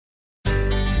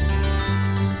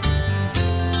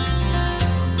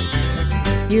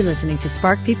You're listening to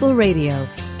Spark People Radio,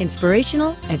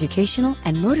 inspirational, educational,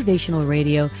 and motivational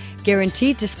radio,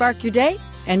 guaranteed to spark your day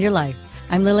and your life.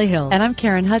 I'm Lily Hill. And I'm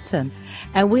Karen Hudson.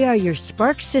 And we are your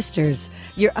Spark Sisters,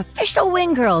 your official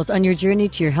wing girls on your journey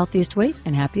to your healthiest weight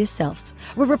and happiest selves.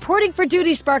 We're reporting for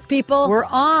duty, Spark People. We're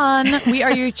on. We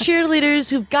are your cheerleaders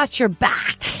who've got your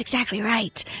back. That's exactly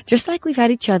right. Just like we've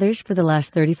had each other's for the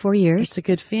last 34 years. It's a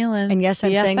good feeling. And yes,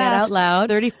 I'm saying that out loud.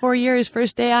 34 years,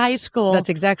 first day of high school. That's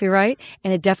exactly right.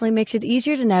 And it definitely makes it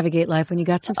easier to navigate life when you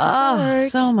got some support. Oh,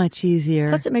 so much easier.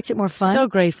 Plus, it makes it more fun. So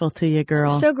grateful to you,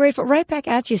 girl. So grateful. Right back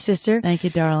at you, sister. Thank you,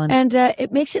 darling. And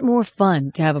it makes it more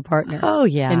fun to have a partner. Oh,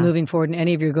 yeah. In moving forward in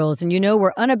any of your goals. And you know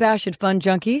we're unabashed fun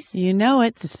junkies. You know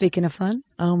it. So speaking of fun.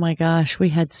 Oh, my gosh. We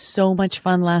had so much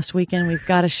fun last weekend. We've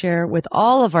got to share with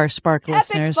all of our Spark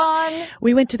listeners. Fun.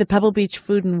 We went to the Pebble Beach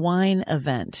Food and Wine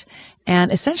event.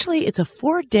 And essentially, it's a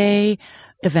 4-day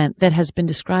event that has been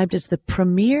described as the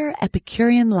premier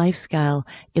Epicurean lifestyle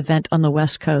event on the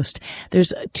West Coast.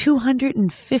 There's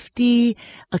 250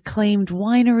 acclaimed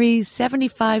wineries,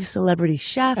 75 celebrity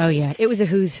chefs. Oh, yeah. It was a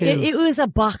who's who. It was a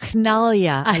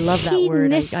bacchanalia. I love that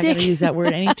word. I got to use that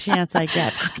word any chance I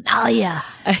get. Bacchanalia.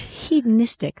 A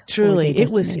hedonistic. Truly.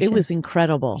 It was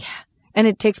incredible. Yeah. And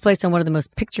it takes place on one of the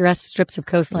most picturesque strips of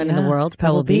coastline in the world,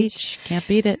 Pebble Beach. Can't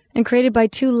beat it. And created by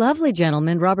two lovely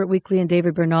gentlemen, Robert Weekley and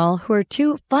David Bernal, who are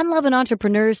two fun-loving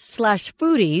entrepreneurs /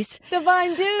 foodies.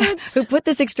 Divine dudes. Who put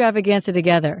this extravaganza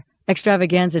together.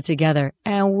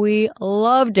 And we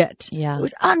loved it. Yeah. It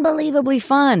was unbelievably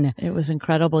fun. It was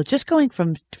incredible. Just going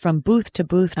from booth to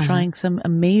booth, trying some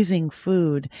amazing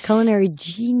food. Culinary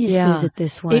geniuses at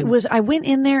this one. I went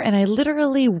in there and I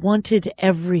literally wanted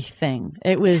everything.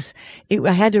 I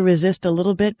had to resist a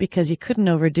little bit because you couldn't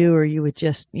overdo or you would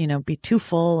just, be too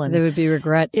full. And there would be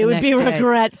regret. It would be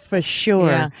regret for sure.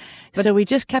 Yeah. But so we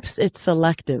just kept it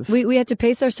selective. We had to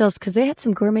pace ourselves because they had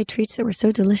some gourmet treats that were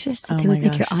so delicious. It would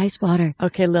make your eyes water.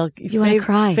 Okay, Lil, you want to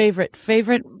cry. Favorite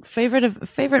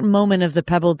moment of the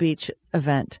Pebble Beach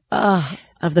event.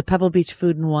 Of the Pebble Beach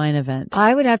Food and Wine event.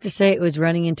 I would have to say it was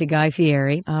running into Guy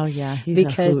Fieri. Oh, yeah.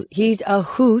 He's a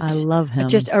hoot. I love him.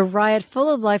 Just a riot full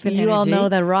of life and energy. You all know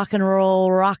that rock and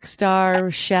roll rock star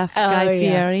chef Guy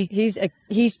Fieri.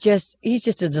 He's just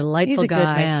a delightful guy. He's a good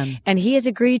man. And he has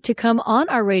agreed to come on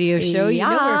our radio show.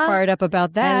 Yeah. You know we're fired up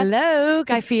about that. Hello,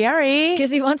 Guy Fieri. Because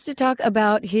he wants to talk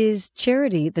about his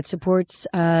charity that supports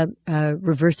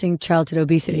reversing childhood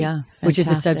obesity, which is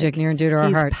a subject near and dear to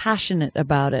our hearts. He's passionate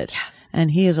about it. Yeah. And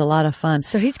he is a lot of fun.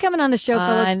 So he's coming on the show,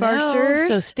 fellow Sparksters.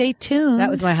 So stay tuned. That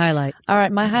was my highlight. All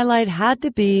right. My highlight had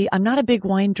to be, I'm not a big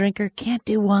wine drinker. Can't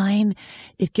do wine.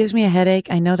 It gives me a headache.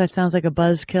 I know that sounds like a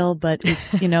buzzkill, but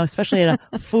it's, especially at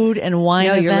a food and wine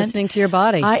event. You're listening to your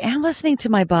body. I am listening to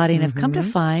my body, and I've come to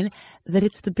find that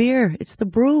it's the beer, it's the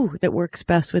brew that works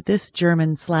best with this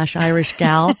German / Irish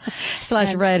gal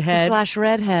 /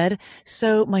 redhead.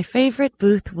 So my favorite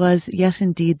booth was, yes,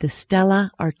 indeed, the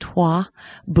Stella Artois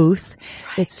booth.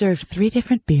 It served 3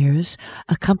 different beers,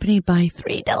 accompanied by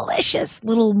 3 delicious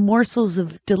little morsels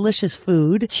of delicious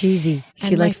food. Cheesy.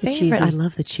 She likes the cheesy. I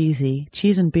love the cheesy.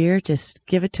 Cheese and beer, just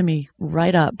give it to me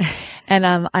right up. And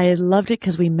I loved it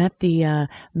because we met the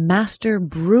master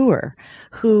brewer,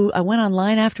 who I went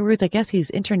online afterwards. I guess he's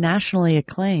internationally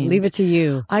acclaimed. Leave it to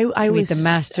you. I was the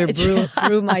master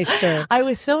brewmeister. I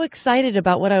was so excited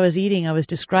about what I was eating. I was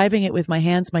describing it with my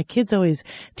hands. My kids always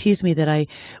tease me that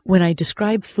when I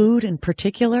describe food in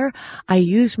particular, I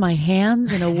use my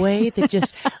hands in a way that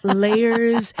just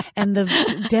layers and the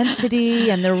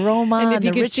density and the aroma and if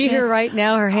you could see her right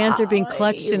now, her hands are being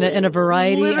clutched in a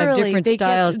variety of different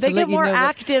styles. They get more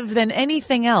active than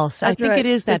anything else. I think it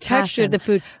is that the texture of the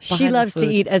food. She loves to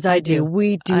eat as I do.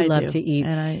 We do love to eat.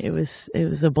 And it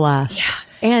was a blast. Yeah.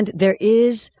 And there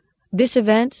is this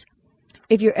event.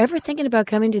 If you're ever thinking about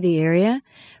coming to the area,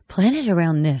 plan it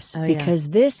around this because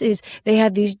they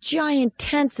have these giant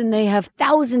tents and they have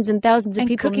thousands and thousands of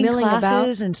people milling about.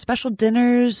 Classes and special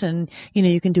dinners and,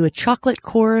 you can do a chocolate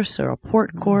course or a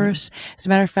port course. As a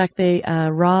matter of fact,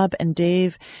 Rob and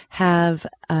Dave have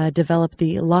developed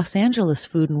the Los Angeles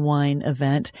Food and Wine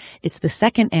event. It's the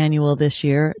 2nd annual this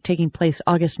year, taking place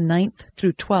August 9th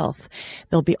through 12th.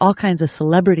 There'll be all kinds of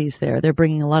celebrities there. They're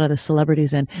bringing a lot of the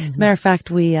celebrities in. As a matter of fact,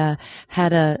 we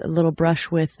had a little brush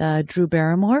with Drew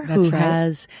Barrymore, who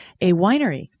has a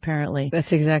winery, apparently.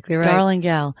 That's exactly right. Darling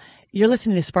gal. You're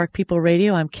listening to Spark People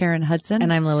Radio. I'm Karen Hudson.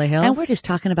 And I'm Lily Hills. And we're just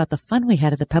talking about the fun we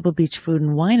had at the Pebble Beach Food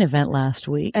and Wine event last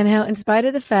week. And how, in spite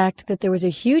of the fact that there was a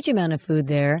huge amount of food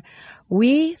there,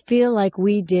 we feel like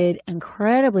we did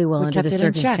incredibly well under the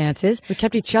circumstances. We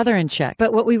kept each other in check.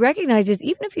 But what we recognize is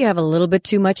even if you have a little bit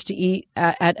too much to eat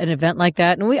at an event like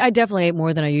that, and I definitely ate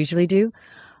more than I usually do,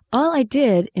 all I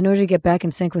did in order to get back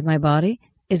in sync with my body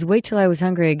is wait till I was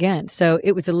hungry again. So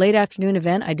it was a late afternoon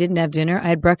event. I didn't have dinner. I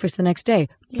had breakfast the next day.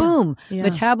 Yeah. Boom. Yeah.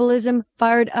 Metabolism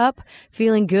fired up,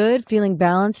 feeling good, feeling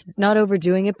balanced, not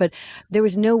overdoing it. But there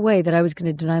was no way that I was going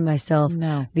to deny myself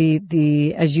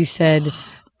the as you said,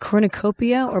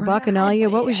 cornucopia or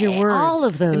bacchanalia. What was your word? All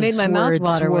of those. It made my mouth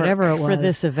water, whatever it was. For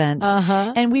this event.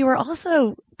 And we were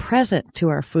also present to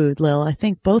our food, Lil. I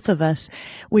think both of us,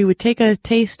 we would take a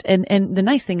taste, and the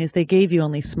nice thing is they gave you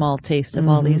only small tastes of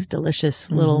all these delicious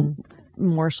little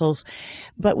morsels,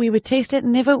 but we would taste it,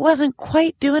 and if it wasn't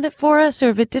quite doing it for us, or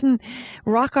if it didn't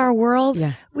rock our world,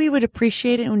 we would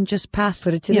appreciate it and just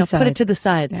put it to the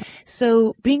side. Yeah.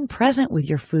 So being present with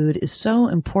your food is so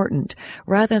important,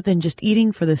 rather than just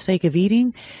eating for the sake of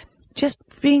eating. Just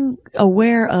being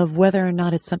aware of whether or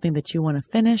not it's something that you want to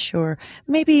finish, or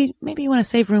maybe you want to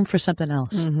save room for something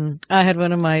else. I had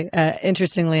one of my,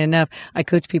 interestingly enough, I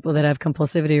coach people that have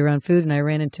compulsivity around food, and I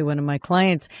ran into one of my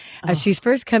clients as she's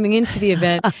first coming into the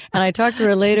event, and I talked to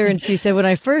her later, and she said, when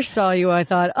I first saw you, I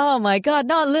thought, oh my God,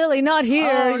 not Lily, not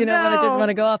here, when I just want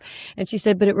to go off. And she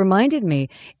said, but it reminded me,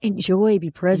 enjoy, be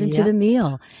present to the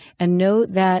meal, and know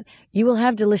that you will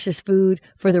have delicious food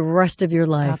for the rest of your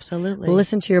life. Absolutely.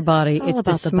 Listen to your body. It's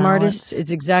the smartest. Balance.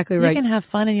 It's exactly right. You can have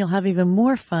fun, and you'll have even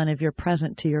more fun if you're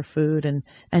present to your food, and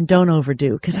don't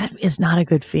overdo, because that is not a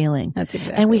good feeling. That's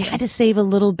exactly. And we had to save a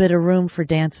little bit of room for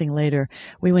dancing later.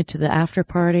 We went to the after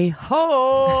party.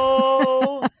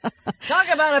 Ho! Talk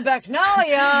about a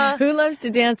bacchanalia. Who loves to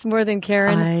dance more than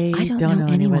Karen? I don't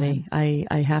know anybody.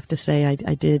 I have to say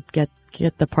I did get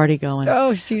the party going.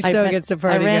 Oh, she gets the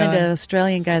party going. I ran into an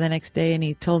Australian guy the next day, and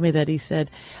he told me that he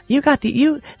said, "You got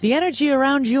the energy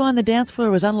around you on the dance floor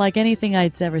was unlike anything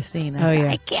I'd ever seen."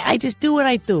 I just do what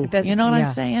I do. You know what I'm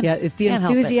saying? Yeah, it's the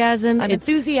enthusiasm. I'm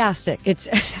enthusiastic. It's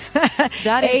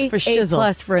that is for shizzle.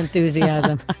 A+ for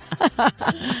enthusiasm.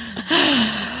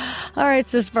 All right,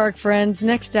 so Spark friends,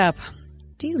 next up.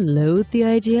 Do you loathe the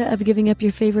idea of giving up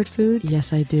your favorite foods?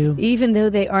 Yes, I do. Even though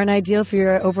they aren't ideal for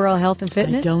your overall health and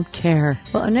fitness? I don't care.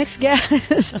 Well, our next guest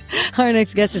is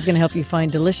going to help you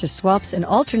find delicious swaps and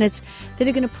alternates that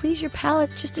are going to please your palate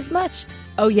just as much.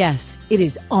 Oh, yes, it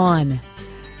is on.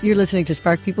 You're listening to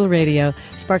Spark People Radio,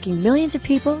 sparking millions of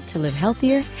people to live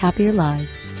healthier, happier lives.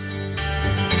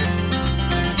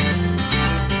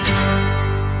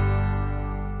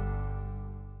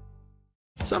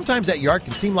 Sometimes that yard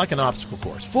can seem like an obstacle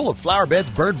course, full of flower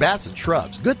beds, bird baths, and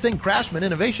shrubs. Good thing Craftsman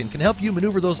Innovation can help you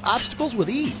maneuver those obstacles with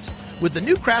ease. With the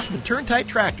new Craftsman Turn-Tight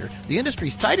Tractor, the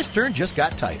industry's tightest turn just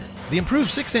got tighter. The improved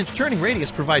 6-inch turning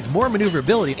radius provides more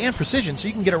maneuverability and precision so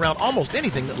you can get around almost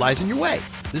anything that lies in your way.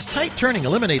 This tight turning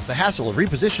eliminates the hassle of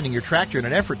repositioning your tractor in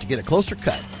an effort to get a closer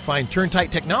cut. Find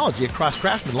Turn-Tight technology across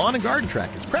Craftsman lawn and garden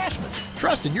tractors. Craftsman,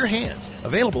 trust in your hands.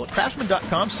 Available at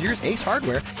Craftsman.com, Sears, Ace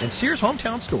Hardware, and Sears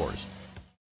hometown stores.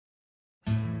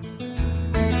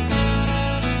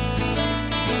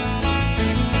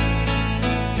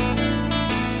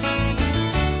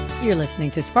 You're listening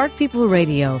to Spark People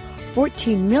Radio.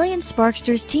 14 million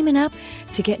Sparksters teaming up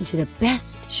to get into the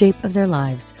best shape of their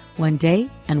lives, one day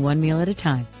and one meal at a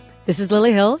time. This is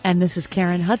Lily Hill. And this is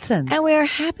Karen Hudson. And we are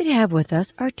happy to have with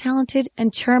us our talented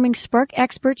and charming Spark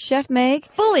expert, Chef Meg.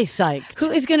 Fully psyched. Who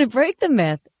is going to break the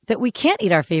myth that we can't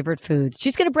eat our favorite foods.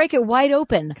 She's going to break it wide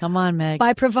open. Come on, Meg.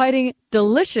 By providing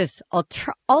delicious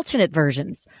alternate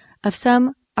versions of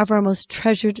some of our most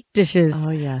treasured dishes. Oh,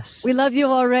 yes. We love you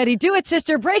already. Do it,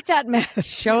 sister. Break that myth.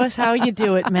 Show us how you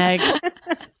do it, Meg.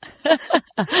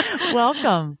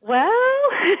 Welcome. Well,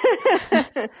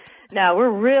 no, we're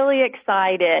really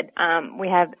excited. We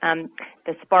have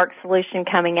the Spark solution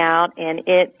coming out, and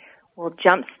it will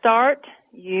jumpstart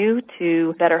you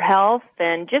to better health.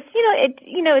 And just,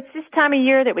 it's this time of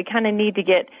year that we kind of need to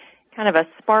get kind of a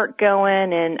spark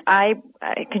going, and I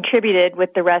contributed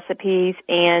with the recipes,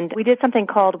 and we did something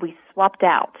called we swapped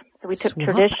out. So we took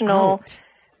traditional,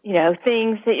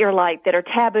 things that you're like, that are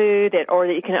taboo, or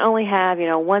that you can only have,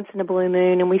 once in a blue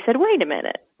moon, and we said, wait a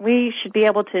minute, we should be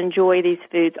able to enjoy these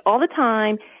foods all the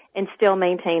time and still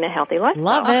maintain a healthy lifestyle.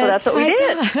 Love it. So that's what we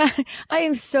did. I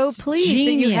am so pleased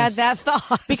that you had that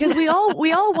thought. Because we all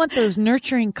want those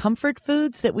nurturing comfort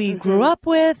foods that we grew up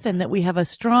with and that we have a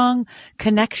strong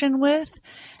connection with.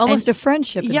 Almost a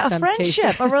friendship in some a friendship,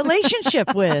 cases. A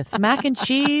relationship with mac and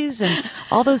cheese and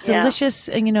all those delicious,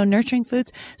 nurturing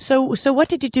foods. So what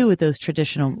did you do with those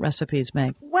traditional recipes,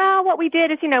 Meg? Well, what we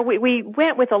did is, we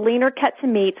went with a leaner cuts of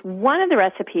meats. One of the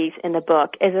recipes in the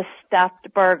book is a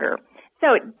stuffed burger.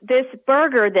 So this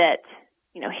burger that,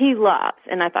 he loves,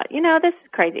 and I thought, this is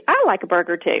crazy. I like a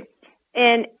burger too.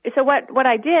 And so what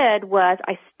I did was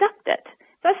I stuffed it.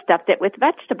 So I stuffed it with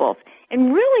vegetables.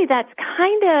 And really that's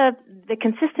kind of the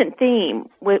consistent theme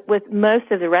with most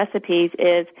of the recipes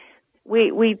is we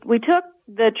took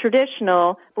the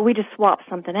traditional, but we just swapped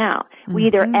something out. Mm-hmm. We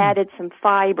either added some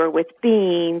fiber with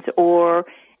beans, or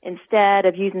instead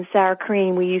of using sour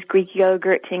cream, we used Greek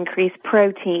yogurt to increase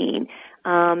protein.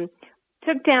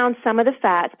 Took down some of the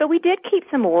fats, but we did keep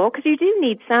some oil because you do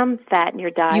need some fat in your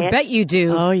diet. You bet you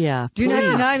do. Oh, yeah. Do not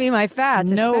deny me my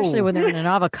fats, especially when they're in an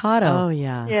avocado. Oh,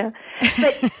 yeah. Yeah.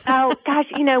 But, oh, gosh,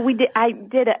 I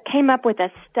came up with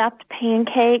a stuffed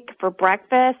pancake for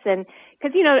breakfast, and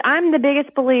because, I'm the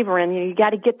biggest believer in you got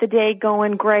to get the day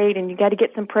going great, and you got to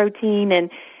get some protein,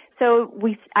 and so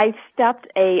I stuffed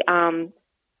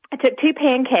I took 2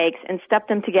 pancakes and stuffed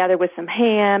them together with some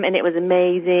ham, and it was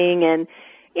amazing, and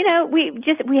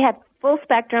we have full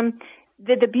spectrum.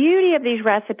 The beauty of these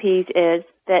recipes is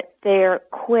that they're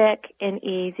quick and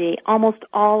easy. Almost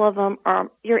all of them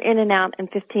you're in and out in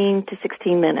 15 to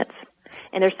 16 minutes.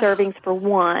 And they're servings for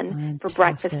one for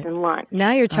breakfast and lunch.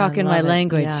 Now you're talking my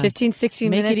language. Yeah. 15, 16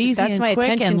 Make minutes. It easy that's and my quick,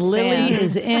 attention and Lily span.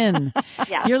 is in.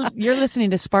 Yeah. You're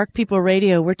listening to Spark People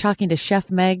Radio. We're talking to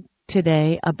Chef Meg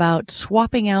today about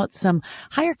swapping out some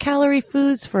higher calorie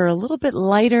foods for a little bit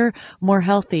lighter, more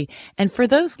healthy. And for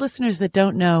those listeners that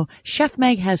don't know, Chef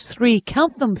Meg has 3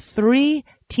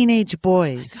 teenage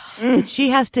boys that she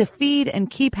has to feed and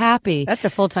keep happy. That's a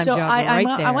full-time job right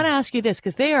there. I want to ask you this,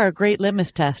 because they are a great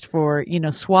litmus test for,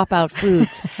 swap out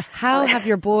foods. How have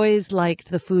your boys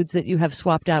liked the foods that you have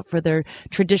swapped out for their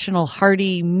traditional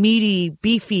hearty, meaty,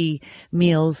 beefy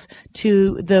meals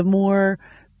to the more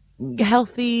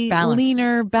healthy,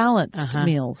 leaner, balanced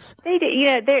meals? They do.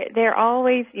 They're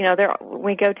always, when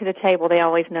we go to the table, they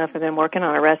always know if I've been working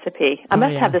on a recipe. I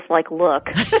must have this look.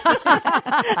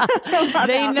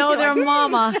 They know their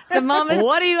mama. The mama's,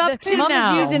 what are you up to now?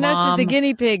 Mama's using us as the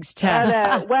guinea pigs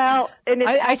test. Well, and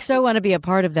I so want to be a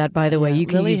part of that, by the way. You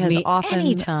can Lily use has me often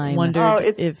anytime.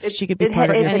 Wondered if she could be part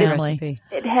of your family. Recipe.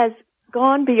 It has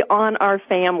gone beyond our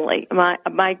family.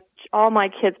 All my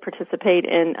kids participate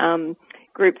in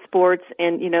group sports,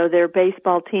 and their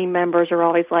baseball team members are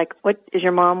always like, "What is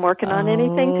your mom working on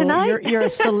anything tonight?" You're a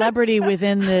celebrity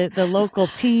within the local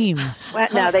teams. Well,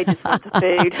 no, they just want the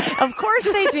food. Of course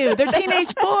they do. They're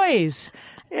teenage boys.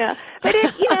 Yeah, but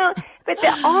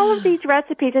all of these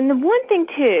recipes, and the one thing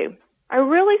too, I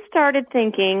really started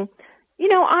thinking,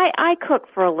 I cook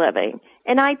for a living,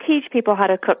 and I teach people how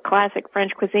to cook classic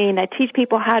French cuisine. I teach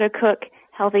people how to cook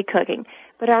healthy cooking.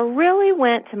 But I really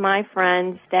went to my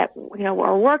friends that,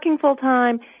 are working full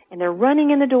time, and they're running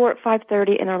in the door at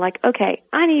 5:30, and they're like, okay,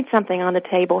 I need something on the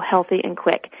table, healthy and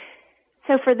quick.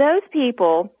 So for those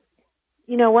people,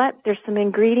 you know what? There's some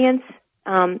ingredients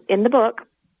in the book.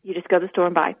 You just go to the store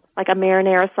and buy, like a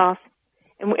marinara sauce.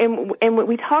 And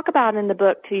we talk about in the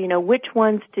book, too, which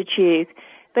ones to choose.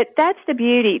 But that's the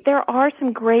beauty. There are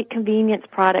some great convenience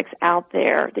products out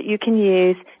there that you can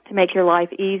use to make your life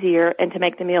easier and to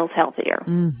make the meals healthier.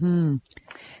 Mm-hmm.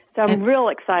 So I'm real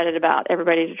excited about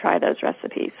everybody to try those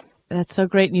recipes. That's so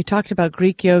great. And you talked about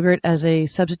Greek yogurt as a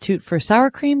substitute for sour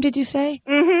cream, did you say?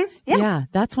 Mm-hmm. Yeah,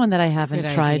 that's one that I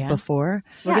haven't tried before.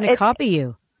 We're going to copy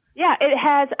you. Yeah, it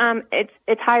has,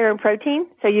 it's higher in protein,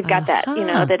 so you've got that,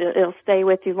 that it'll stay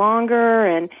with you longer,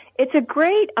 and it's a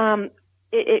great,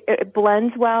 it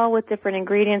blends well with different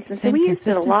ingredients, and so we use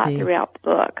it a lot throughout the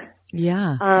book.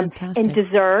 Yeah, fantastic. And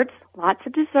desserts, lots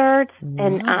of desserts,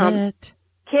 and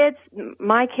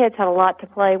my kids had a lot to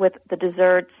play with the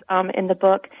desserts in the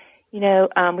book. We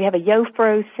have a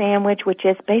Yo-Fro sandwich, which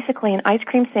is basically an ice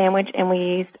cream sandwich, and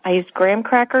I used graham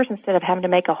crackers instead of having to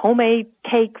make a homemade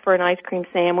cake for an ice cream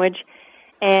sandwich,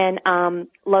 and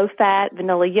low-fat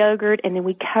vanilla yogurt, and then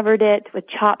we covered it with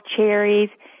chopped cherries,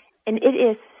 and it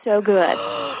is so good.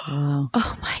 Wow.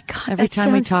 Oh, my God. Every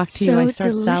time we talk to you, I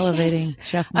start salivating,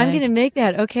 Chef Meg. I'm going to make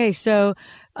that. Okay, so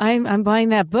I'm buying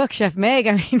that book, Chef Meg.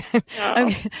 I mean,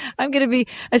 I'm going to be,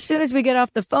 as soon as we get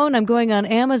off the phone, I'm going on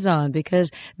Amazon, because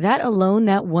that alone,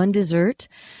 that one dessert,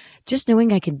 just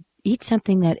knowing I can eat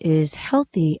something that is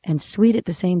healthy and sweet at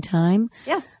the same time.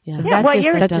 Yeah.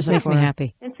 That just makes me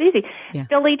happy. It's easy. Yeah.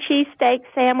 Philly cheesesteak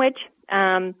sandwich.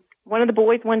 One of the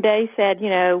boys one day said,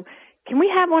 can we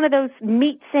have one of those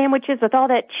meat sandwiches with all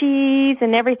that cheese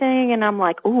and everything? And I'm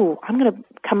like, ooh, I'm going to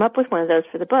come up with one of those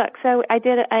for the book. So I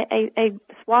did a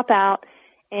swap out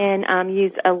and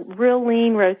used a real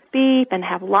lean roast beef and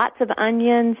have lots of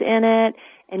onions in it,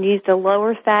 and used a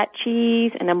lower fat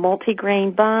cheese and a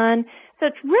multi-grain bun. So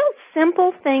it's real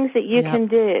simple things that you can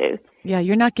do Yeah,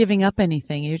 you're not giving up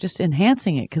anything. You're just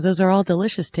enhancing it because those are all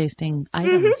delicious tasting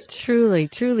items. Truly,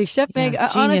 Chef Meg.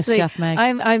 Genius, Honestly, Chef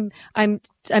Meg.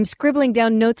 I'm scribbling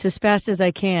down notes as fast as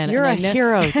I can. You're a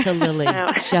hero to Lily,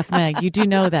 Chef Meg. You do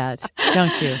know that,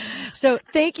 don't you? So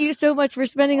thank you so much for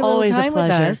spending a Always little a time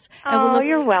with pleasure. us.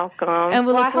 You're welcome. And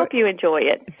I hope you enjoy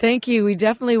it. Thank you. We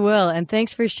definitely will. And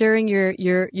thanks for sharing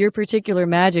your particular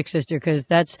magic, sister, because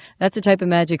that's the type of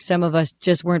magic some of us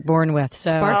just weren't born with.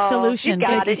 So Spark Solution. You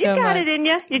got it. you so You got much. it in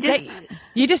you.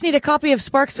 You just need a copy of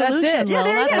Spark That's Solution, it. Lil.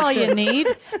 Yeah, That's all you need.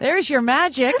 There's your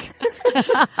magic.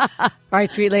 All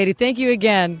right, sweet lady. Thank you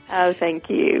again. Oh, thank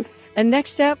you. And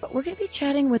next up, we're going to be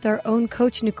chatting with our own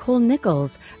coach, Nicole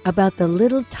Nichols, about the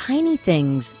little tiny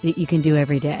things that you can do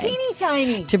every day. Teeny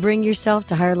tiny. To bring yourself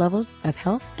to higher levels of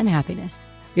health and happiness.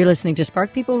 You're listening to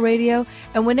Spark People Radio,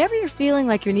 and whenever you're feeling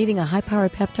like you're needing a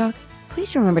high-powered pep talk,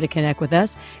 please remember to connect with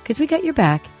us, because we got your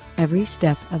back every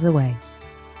step of the way.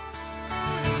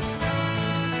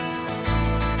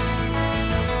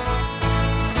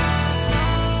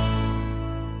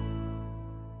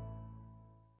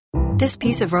 This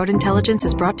piece of road intelligence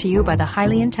is brought to you by the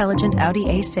highly intelligent Audi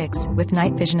A6 with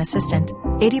Night Vision Assistant.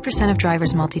 80% of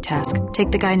drivers multitask. Take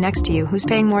the guy next to you who's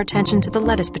paying more attention to the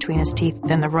lettuce between his teeth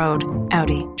than the road.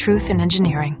 Audi. Truth in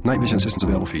engineering. Night Vision Assistant's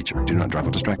available feature. Do not drive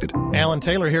while distracted. Alan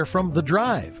Taylor here from The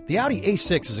Drive. The Audi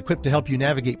A6 is equipped to help you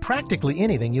navigate practically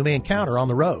anything you may encounter on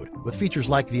the road, with features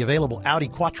like the available Audi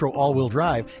Quattro all-wheel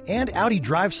drive and Audi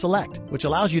Drive Select, which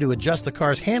allows you to adjust the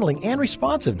car's handling and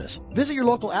responsiveness. Visit your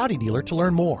local Audi dealer to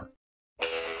learn more.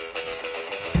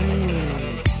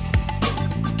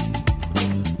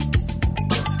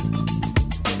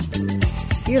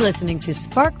 You're listening to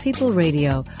Spark People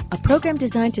Radio, a program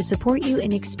designed to support you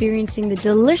in experiencing the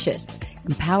delicious,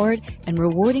 empowered, and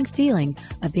rewarding feeling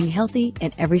of being healthy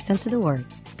in every sense of the word.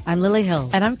 I'm Lily Hill.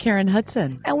 And I'm Karen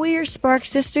Hudson. And we are Spark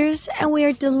Sisters, and we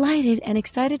are delighted and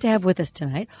excited to have with us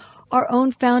tonight our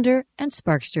own founder and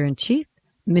Sparkster-in-Chief,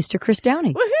 Mr. Chris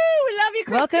Downey. Woohoo! We love you,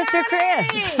 Chris. Welcome, Sir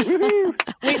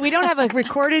Chris. We don't have a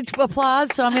recorded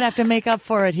applause, so I'm going to have to make up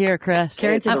for it here, Chris.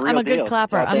 Karen's I'm a good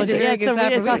clapper. She's a very good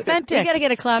clapper. It's authentic. We got to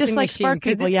get a clapping Just like machine, Spark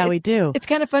 'cause people. Yeah, we do. It's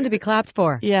kind of fun to be clapped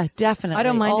for. Yeah, definitely. I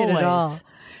don't mind it at all. Always.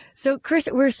 So, Chris,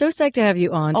 we're so psyched to have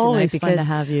you on tonight Always because fun to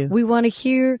have you. we want to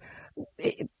hear.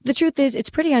 The truth is, it's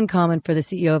pretty uncommon for the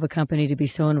CEO of a company to be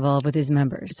so involved with his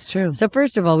members. It's true. So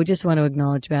first of all, we just want to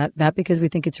acknowledge that because we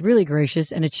think it's really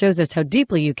gracious and it shows us how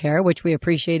deeply you care, which we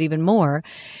appreciate even more.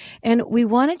 And we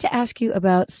wanted to ask you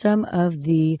about some of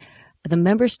the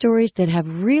member stories that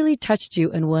have really touched you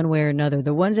in one way or another,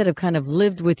 the ones that have kind of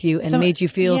lived with you and made you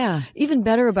feel even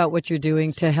better about what you're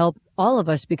doing to help all of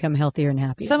us become healthier and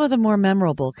happier. Some of the more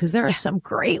memorable, because there are some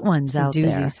great ones out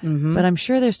doozies. there. Mm-hmm. But I'm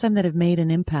sure there's some that have made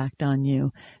an impact on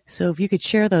you. So if you could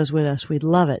share those with us, we'd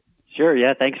love it. Sure,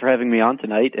 yeah. Thanks for having me on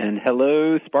tonight. And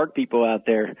hello, Spark people out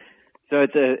there. So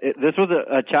this was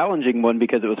a challenging one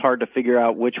because it was hard to figure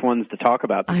out which ones to talk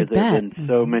about because there's been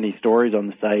so many stories on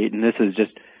the site. And this is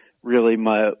just really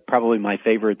probably my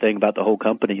favorite thing about the whole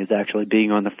company is actually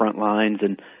being on the front lines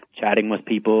and chatting with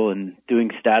people and doing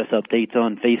status updates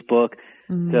on Facebook.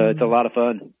 So it's a lot of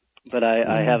fun. But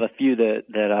I have a few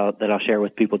that I'll share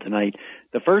with people tonight.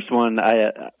 The first one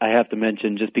I have to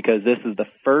mention just because this is the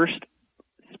first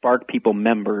Spark People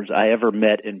members I ever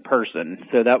met in person.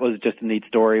 So that was just a neat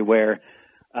story where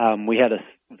we had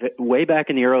way back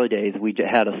in the early days, we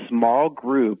had a small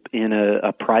group in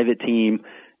a private team,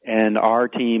 and our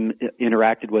team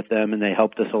interacted with them, and they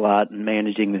helped us a lot in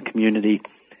managing the community.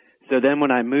 So then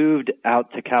when I moved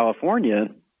out to California,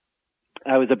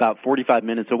 I was about 45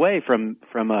 minutes away from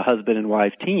a husband and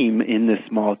wife team in this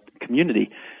small community.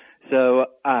 So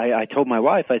I told my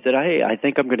wife, I said, hey, I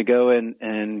think I'm going to go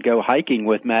and go hiking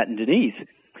with Matt and Denise.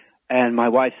 And my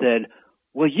wife said,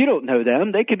 well, you don't know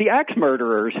them. They could be axe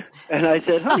murderers. And I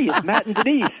said, honey, it's Matt and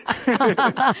Denise.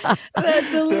 That's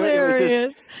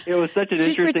hilarious. So it was such an She's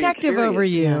interesting protective experience. over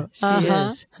you. Yeah, she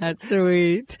is. That's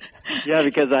sweet. Yeah,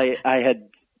 because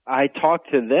I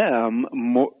talked to them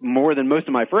more than most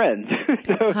of my friends.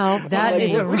 So That I'm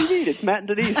is like, what do you mean? It's Matt and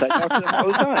Denise. I talk to them all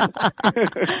the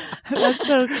time. That's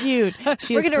so cute.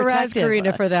 We're going to razz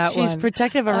Karina for that one. She's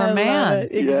protective of I her love man.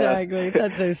 it. Exactly.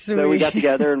 That's so sweet. So we got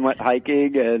together and went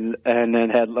hiking and then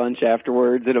had lunch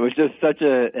afterwards. And it was just such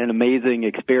an amazing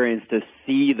experience to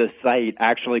see the site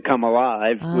actually come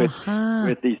alive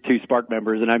with these two Spark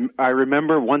members. And I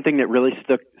remember one thing that really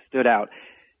stood out.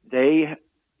 They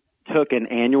took an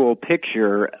annual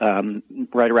picture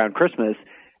right around Christmas,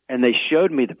 and they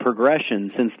showed me the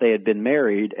progression since they had been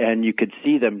married, and you could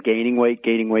see them gaining weight,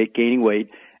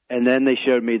 And then they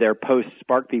showed me their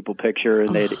post-Spark People picture,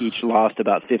 and they had each lost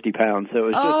about 50 pounds. So it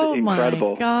was just incredible.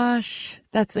 Oh, my gosh.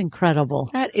 That's incredible.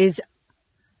 That is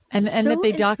And so that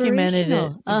they documented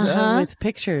it with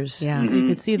pictures. Yeah. So you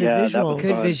could see the visuals.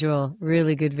 Good visual.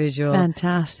 Really good visual.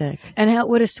 Fantastic. And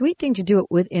what a sweet thing to do it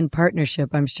with in partnership.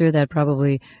 I'm sure that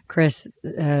probably, Chris,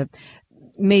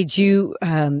 made you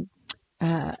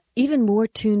even more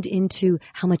tuned into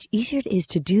how much easier it is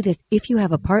to do this if you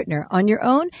have a partner. On your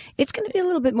own, it's going to be a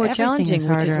little bit more challenging,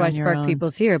 which is why Spark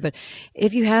People's here. But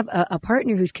if you have a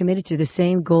partner who's committed to the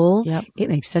same goal, it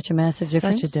makes such a massive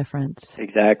difference. Such a difference.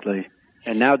 Exactly.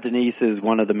 And now Denise is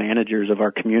one of the managers of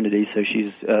our community, so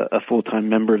she's a full-time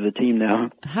member of the team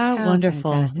now. How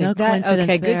wonderful. No coincidence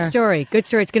okay, there. good story. Good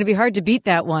story. It's going to be hard to beat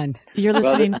that one. You're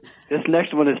listening. Well, this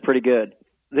next one is pretty good.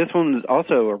 This one was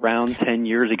also around 10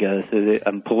 years ago, so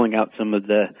I'm pulling out some of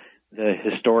the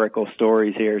historical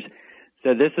stories here.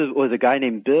 So this was a guy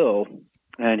named Bill,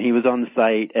 and he was on the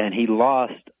site, and he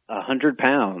lost 100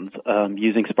 pounds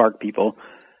using Spark People.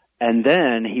 And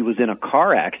then he was in a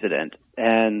car accident,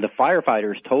 and the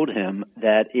firefighters told him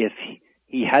that if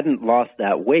he hadn't lost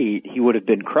that weight, he would have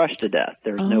been crushed to death.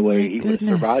 There was no way he would have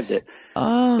survived it.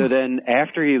 So then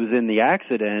after he was in the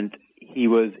accident, he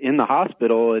was in the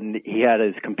hospital, and he had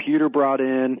his computer brought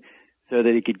in so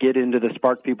that he could get into the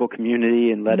Spark People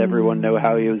community and let everyone know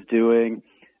how he was doing.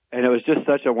 And it was just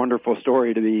such a wonderful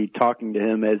story to be talking to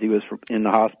him as he was in the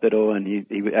hospital, and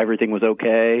everything was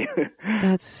okay.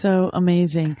 That's so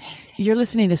amazing. You're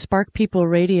listening to Spark People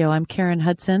Radio. I'm Karen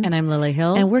Hudson. And I'm Lily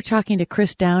Hills. And we're talking to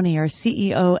Chris Downey, our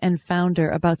CEO and founder,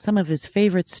 about some of his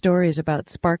favorite stories about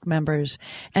Spark members.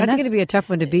 And that's going to be a tough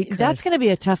one to beat, Chris. That's going to be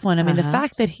a tough one. I mean, the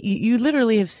fact that you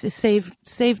literally have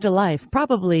saved a life,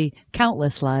 probably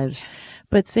countless lives,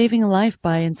 but saving a life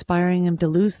by inspiring him to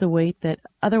lose the weight that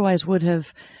otherwise would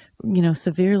have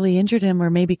severely injured him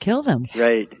or maybe killed him.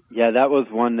 Right. Yeah, that was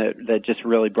one that just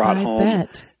really brought home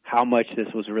how much this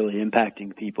was really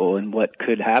impacting people and what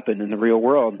could happen in the real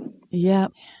world. Yeah.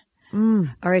 All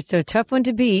right, so a tough one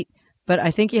to beat, but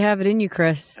I think you have it in you,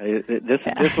 Chris.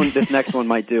 This next one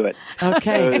might do it.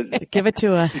 Okay, give it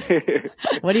to us.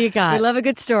 What do you got? We love a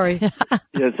good story.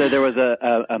 So there was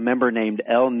a member named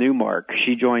Elle Newmark.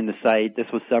 She joined the site. This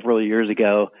was several years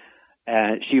ago,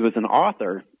 and she was an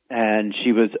author. And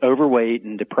she was overweight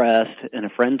and depressed, and a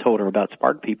friend told her about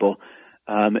Spark People,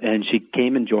 and she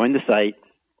came and joined the site.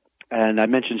 And I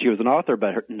mentioned she was an author,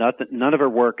 but none of her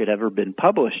work had ever been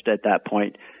published at that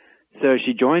point. So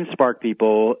she joined Spark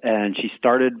People, and she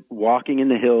started walking in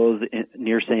the hills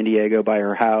near San Diego by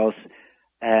her house,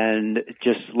 and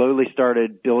just slowly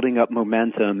started building up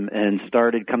momentum and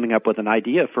started coming up with an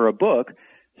idea for a book.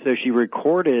 So she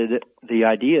recorded the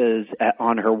ideas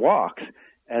on her walks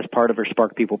as part of her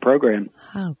Spark People program.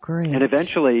 Oh, great. And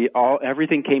eventually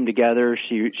everything came together.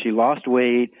 She lost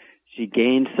weight, she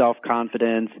gained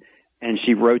self-confidence, and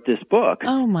she wrote this book.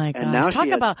 Oh my God. Now talk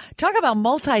about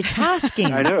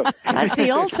multitasking. I know. That's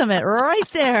the ultimate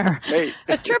right there. Right.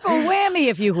 A triple whammy,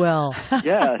 if you will.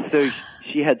 Yeah, so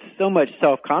she had so much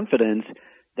self-confidence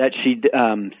that she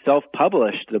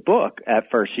self-published the book at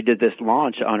first. She did this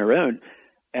launch on her own.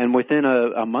 And within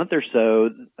a month or so,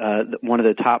 one of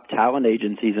the top talent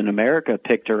agencies in America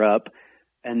picked her up.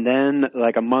 And then,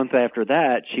 like a month after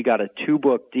that, she got a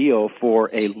 2-book deal for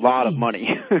a lot of money.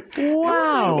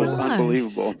 Wow. It was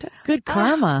unbelievable. Good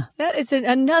karma. That is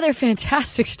another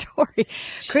fantastic story.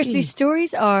 Chris, these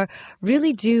stories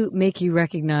really do make you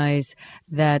recognize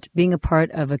that being a part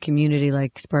of a community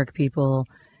like Spark People,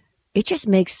 it just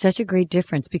makes such a great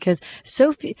difference, because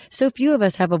so few of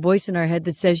us have a voice in our head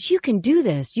that says, you can do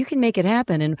this, you can make it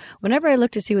happen. And whenever I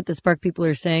look to see what the Spark People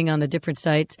are saying on the different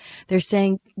sites, they're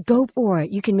saying, go for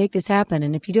it, you can make this happen.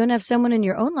 And if you don't have someone in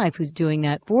your own life who's doing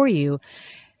that for you,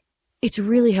 it's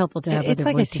really helpful to have other voices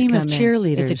come in. It's like a team of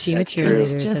cheerleaders. It's a team of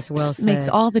cheerleaders. That's well said. Makes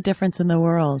all the difference in the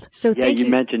world. So yeah, you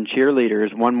mentioned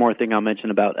cheerleaders. One more thing I'll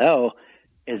mention about Elle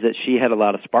is that she had a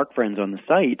lot of Spark friends on the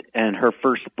site, and her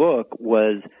first book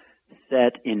was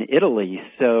set in Italy.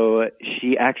 So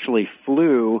she actually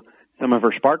flew some of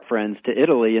her Spark friends to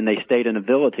Italy, and they stayed in a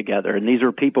villa together. And these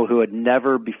are people who had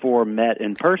never before met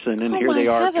in person, and here they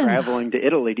are traveling to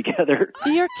Italy together.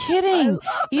 You're kidding.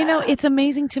 It's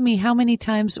amazing to me how many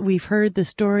times we've heard the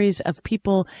stories of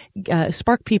people,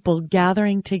 Spark People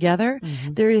gathering together.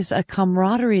 Mm-hmm. There is a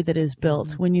camaraderie that is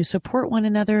built when you support one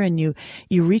another and you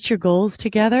reach your goals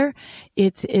together.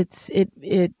 It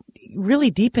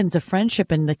really deepens a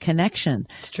friendship and the connection.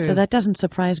 It's true. So that doesn't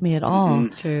surprise me at all.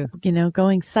 Mm-hmm. True.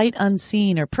 Going sight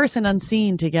unseen or person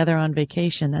unseen together on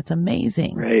vacation. That's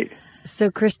amazing. Right.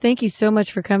 So, Chris, thank you so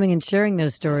much for coming and sharing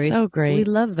those stories. So great. We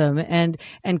love them, and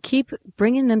keep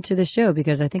bringing them to the show,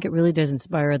 because I think it really does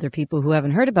inspire other people who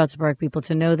haven't heard about Spark People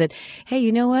to know that, hey,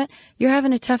 you know what? You're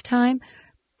having a tough time.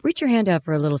 Reach your hand out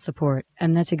for a little support,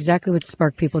 and that's exactly what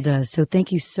Spark People does. So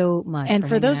thank you so much. And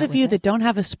for those of you that don't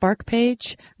have a Spark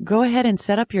page, go ahead and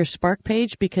set up your Spark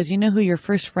page, because you know who your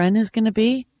first friend is going to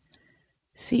be?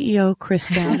 CEO Chris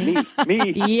Downey.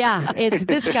 Me. Yeah, it's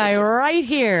this guy right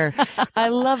here. I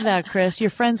love that, Chris. You're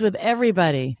friends with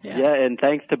everybody. Yeah, and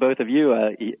thanks to both of you.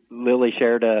 Lily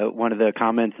shared one of the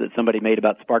comments that somebody made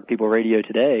about Spark People Radio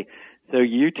today. So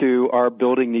you two are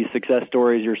building these success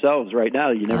stories yourselves right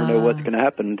now. You never know what's going to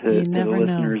happen to the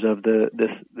listeners of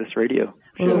this radio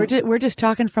show. Well, we're just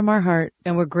talking from our heart.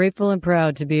 And we're grateful and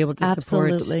proud to be able to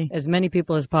support as many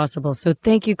people as possible. So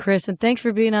thank you, Chris, and thanks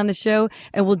for being on the show.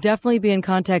 And we'll definitely be in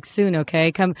contact soon,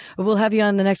 okay? We'll have you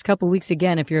on the next couple of weeks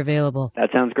again if you're available.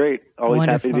 That sounds great. Always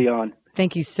Wonderful. Happy to be on.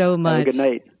 Thank you so much. Have a good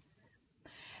night.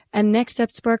 And next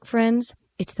up, Spark friends,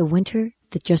 it's the winter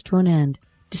that just won't end,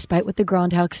 despite what the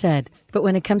groundhog said. But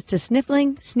when it comes to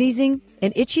sniffling, sneezing,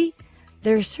 and itchy,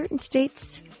 there are certain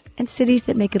states and cities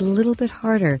that make it a little bit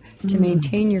harder to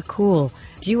maintain your cool.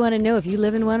 Do you want to know if you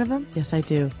live in one of them? Yes, I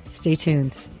do. Stay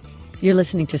tuned. You're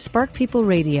listening to Spark People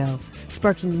Radio,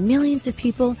 sparking millions of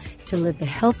people to live the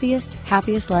healthiest,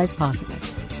 happiest lives possible.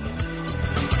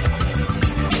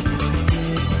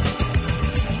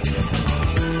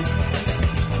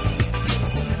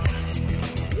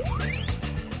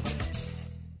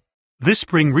 This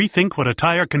spring, rethink what a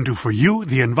tire can do for you,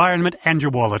 the environment, and your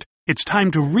wallet. It's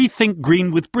time to rethink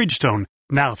green with Bridgestone.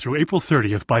 Now through April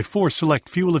 30th, buy 4 select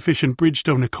fuel-efficient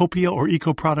Bridgestone Ecopia or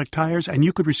Eco-Product tires, and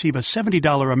you could receive a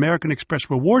 $70 American Express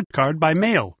reward card by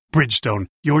mail. Bridgestone,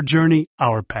 your journey,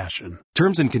 our passion.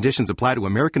 Terms and conditions apply to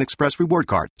American Express reward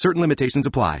card. Certain limitations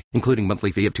apply, including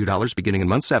monthly fee of $2 beginning in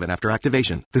month 7 after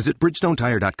activation. Visit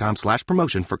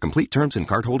bridgestonetire.com/promotion for complete terms and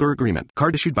cardholder agreement.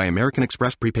 Card issued by American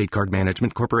Express Prepaid Card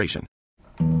Management Corporation.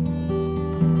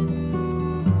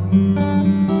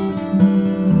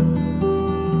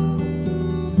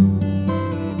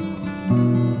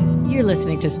 You're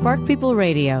listening to Spark People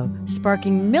Radio,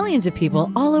 sparking millions of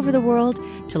people all over the world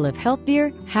to live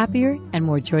healthier, happier, and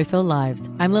more joyful lives.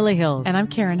 I'm Lily Hills. And I'm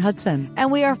Karen Hudson.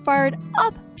 And we are fired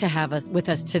up to have with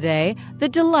us today the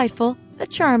delightful, the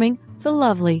charming, the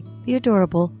lovely, the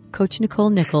adorable Coach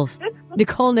Nicole Nichols.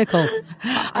 Nicole Nichols.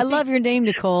 I love your name,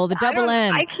 Nicole, the double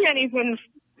N.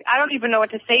 I don't even know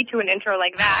what to say to an intro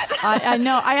like that. I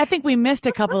know. I think we missed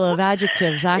a couple of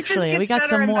adjectives, actually. We got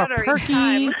some more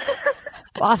perky,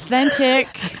 authentic,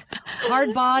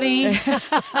 hard body.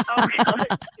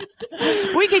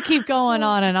 We could keep going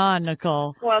on,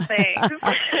 Nicole. Well, thanks.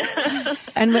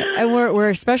 And we're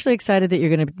especially excited that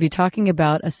you're going to be talking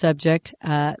about a subject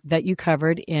that you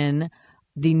covered in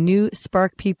the new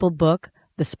Spark People book,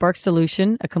 The Spark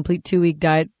Solution, a complete 2-week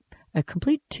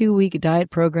diet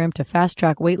program to fast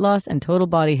track weight loss and total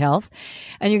body health.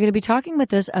 And you're going to be talking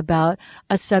with us about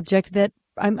a subject that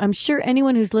I'm sure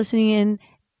anyone who's listening in,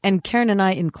 and Karen and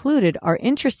I included, are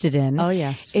interested in. Oh,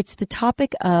 yes. It's the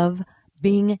topic of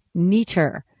being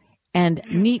neater. And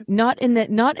neat, not in the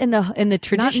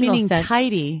traditional not meaning sense.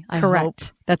 Tidy. Correct. I hope.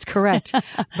 That's correct.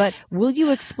 But will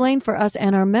you explain for us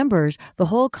and our members the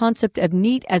whole concept of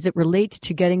neat as it relates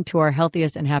to getting to our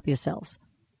healthiest and happiest selves?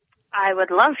 I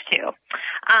would love to.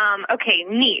 Okay,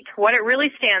 NEAT. What it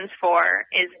really stands for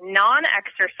is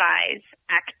non-exercise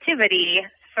activity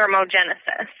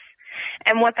thermogenesis.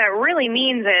 And what that really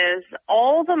means is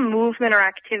all the movement or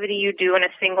activity you do in a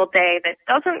single day that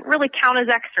doesn't really count as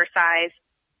exercise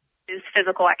is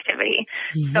physical activity.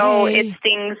 Yay. So it's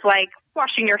things like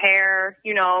washing your hair,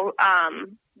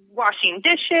 washing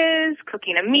dishes,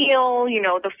 cooking a meal,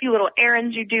 the few little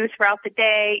errands you do throughout the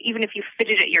day. Even if you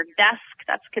fidget at your desk,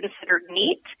 that's considered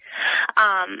neat.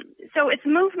 So it's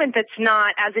movement that's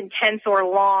not as intense or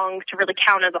long to really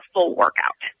count as a full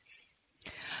workout.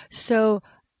 So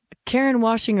Karen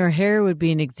washing her hair would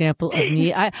be an example of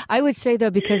neat. I would say,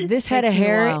 though, because this head of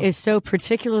hair is so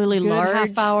particularly large,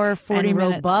 half hour, 40 and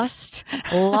minutes. robust,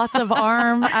 lots of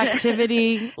arm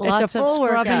activity, lots of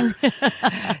scrubbing.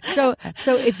 So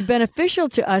it's beneficial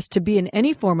to us to be in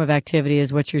any form of activity,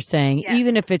 is what you're saying, yes.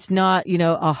 Even if it's not,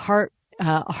 a heart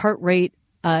rate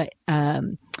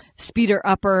speeder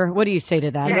upper. What do you say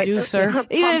to that? Reducer.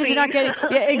 Even if it's not getting,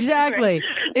 yeah, exactly.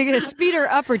 A speeder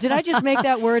upper. Did I just make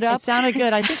that word up? It sounded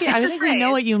good. I think we know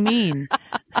what you mean.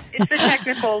 It's the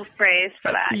technical phrase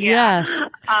for that. Yes.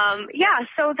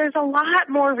 So there's a lot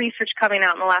more research coming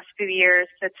out in the last few years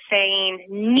that's saying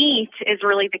NEAT is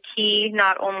really the key,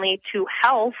 not only to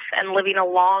health and living a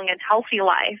long and healthy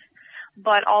life,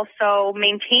 but also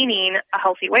maintaining a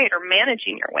healthy weight or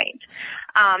managing your weight.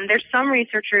 There's some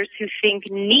researchers who think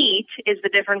NEAT is the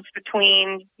difference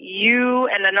between you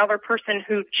and another person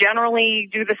who generally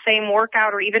do the same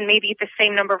workout or even maybe eat the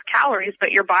same number of calories,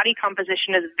 but your body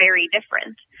composition is very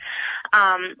different.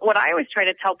 What I always try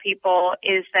to tell people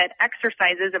is that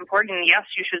exercise is important. Yes,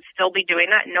 you should still be doing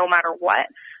that no matter what.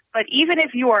 But even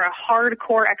if you are a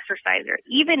hardcore exerciser,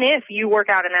 even if you work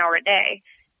out an hour a day,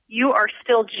 you are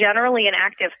still generally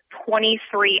inactive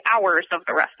 23 hours of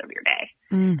the rest of your day.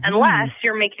 Mm-hmm. Unless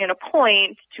you're making it a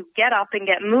point to get up and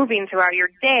get moving throughout your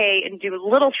day and do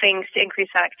little things to increase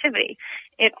that activity.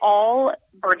 It all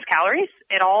burns calories.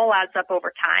 It all adds up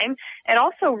over time. It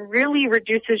also really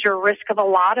reduces your risk of a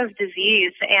lot of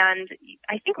disease. And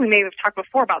I think we may have talked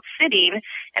before about sitting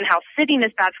and how sitting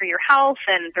is bad for your health.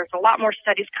 And there's a lot more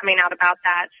studies coming out about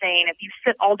that saying if you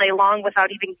sit all day long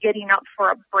without even getting up for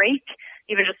a break,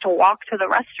 even just to walk to the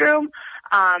restroom,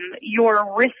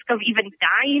 your risk of even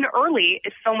dying early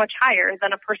is so much higher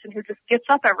than a person who just gets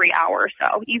up every hour or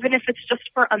so, even if it's just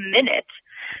for a minute.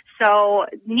 So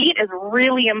NEAT is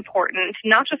really important,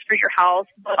 not just for your health,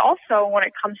 but also when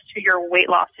it comes to your weight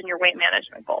loss and your weight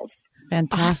management goals.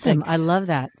 Fantastic. Awesome. I love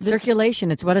that.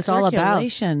 Circulation, it's what it's all about.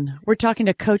 Circulation. We're talking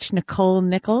to Coach Nicole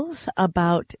Nichols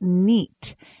about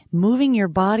NEAT. Moving your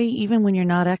body even when you're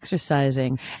not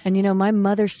exercising. And you know, my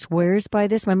mother swears by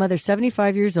this. My mother's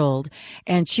 75 years old,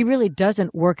 and she really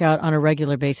doesn't work out on a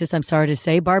regular basis, I'm sorry to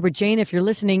say. Barbara Jane, if you're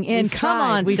listening in, come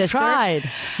on, We've sister. tried.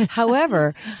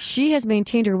 However, she has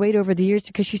maintained her weight over the years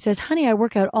because she says, honey, I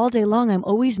work out all day long. I'm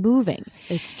always moving.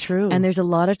 It's true. And there's a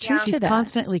lot of truth to that. She's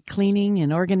constantly cleaning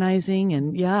and organizing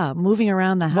and, moving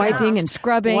around the house. Wiping and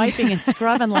scrubbing. Wiping and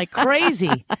scrubbing like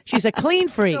crazy. She's a clean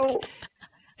freak. So,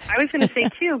 I was going to say,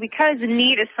 too, because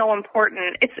NEAT is so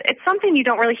important, it's something you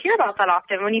don't really hear about that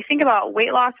often. When you think about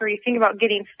weight loss or you think about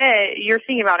getting fit, you're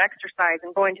thinking about exercise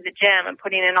and going to the gym and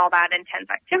putting in all that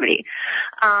intense activity.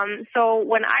 So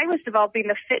when I was developing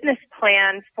the fitness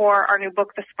plan for our new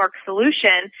book, The Spark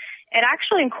Solution, it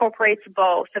actually incorporates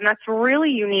both, and that's really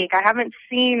unique. I haven't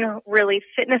seen really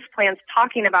fitness plans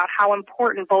talking about how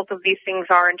important both of these things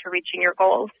are into reaching your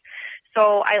goals.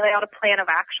 So I lay out a plan of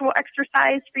actual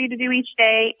exercise for you to do each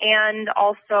day and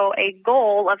also a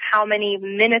goal of how many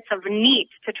minutes of NEAT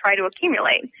to try to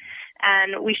accumulate.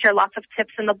 And we share lots of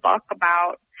tips in the book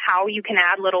about how you can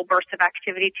add little bursts of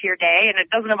activity to your day, and it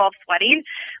doesn't involve sweating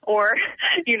or,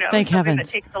 Thank something heavens. that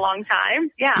takes a long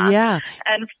time. Yeah.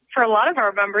 And for a lot of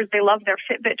our members, they love their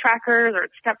Fitbit trackers or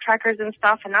step trackers and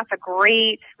stuff, and that's a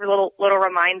great little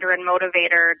reminder and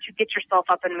motivator to get yourself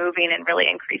up and moving and really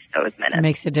increase those minutes. It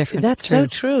makes a difference. That's so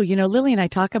true. Lily and I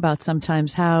talk about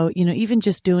sometimes how, even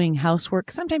just doing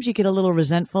housework, sometimes you get a little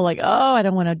resentful, like, oh, I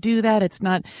don't want to do that. It's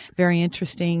not very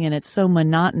interesting and it's so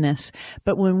monotonous.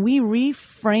 But when we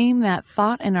reframe that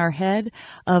thought in our head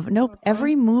of, nope,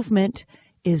 every movement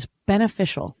is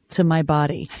beneficial to my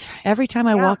body. Every time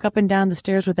I walk up and down the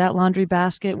stairs with that laundry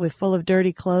basket full of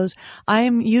dirty clothes, I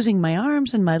am using my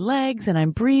arms and my legs and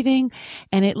I'm breathing,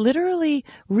 and it literally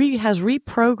has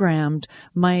reprogrammed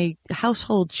my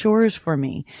household chores for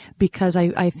me because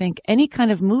I think any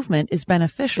kind of movement is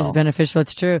beneficial. It's beneficial.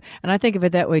 It's true. And I think of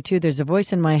it that way too. There's a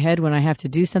voice in my head when I have to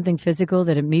do something physical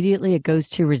that immediately it goes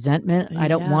to resentment. I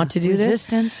don't want to do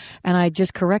resistance. And I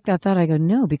just correct that thought. I go,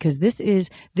 no, because this is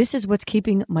what's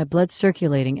keeping my blood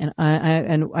circulating. And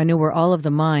I know we're all of the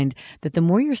mind that the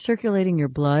more you're circulating your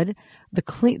blood,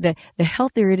 the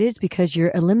healthier it is because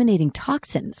you're eliminating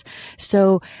toxins.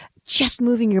 So just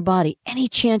moving your body any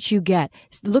chance you get,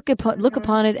 look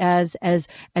upon it as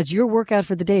your workout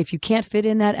for the day. If you can't fit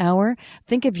in that hour,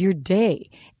 think of your day.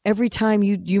 Every time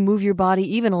you move your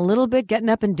body even a little bit, getting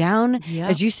up and down,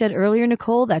 as you said earlier,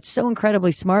 Nicole, that's so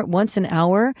incredibly smart. Once an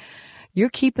hour, you're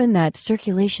keeping that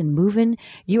circulation moving.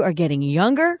 You are getting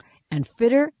younger and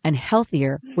fitter and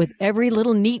healthier with every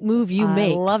little neat move you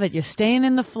make. I love it. You're staying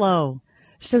in the flow.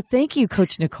 So thank you,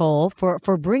 Coach Nicole, for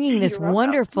bringing this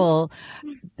wonderful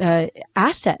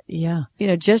asset. Yeah.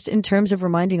 Just in terms of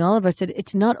reminding all of us that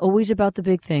it's not always about the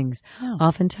big things. No.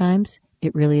 Oftentimes,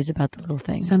 it really is about the little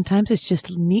things. Sometimes it's just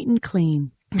neat and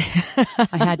clean.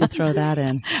 I had to throw that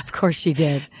in. Of course she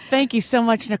did. Thank you so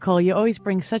much, Nicole. You always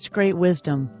bring such great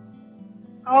wisdom.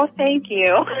 Oh, thank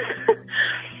you.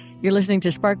 You're listening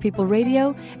to Spark People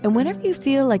Radio, and whenever you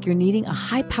feel like you're needing a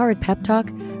high-powered pep talk,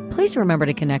 please remember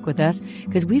to connect with us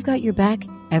because we've got your back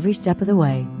every step of the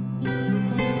way.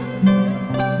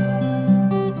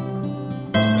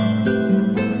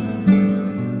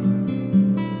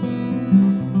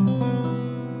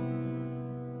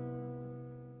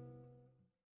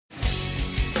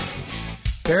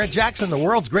 Barrett-Jackson, the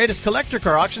world's greatest collector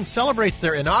car auction, celebrates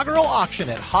their inaugural auction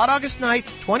at Hot August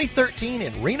Nights 2013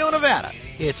 in Reno, Nevada.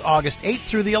 It's August 8th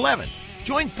through the 11th.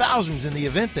 Join thousands in the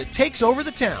event that takes over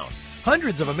the town.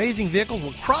 Hundreds of amazing vehicles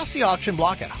will cross the auction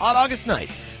block at Hot August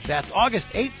Nights. That's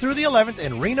August 8th through the 11th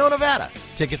in Reno, Nevada.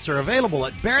 Tickets are available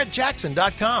at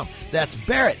BarrettJackson.com. That's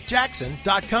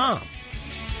BarrettJackson.com.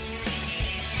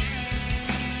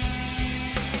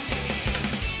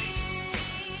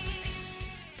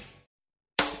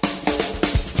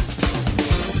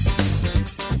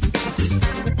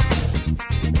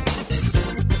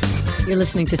 You're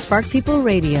listening to Spark People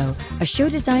Radio, a show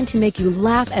designed to make you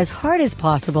laugh as hard as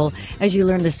possible as you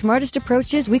learn the smartest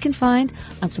approaches we can find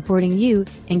on supporting you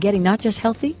in getting not just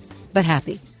healthy, but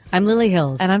happy. I'm Lily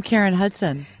Hills. And I'm Karen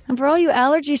Hudson. And for all you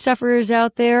allergy sufferers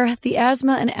out there, the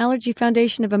Asthma and Allergy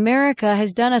Foundation of America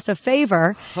has done us a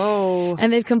favor. Oh.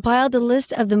 And they've compiled a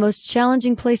list of the most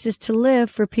challenging places to live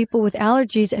for people with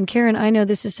allergies. And Karen, I know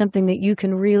this is something that you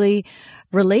can really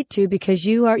relate to because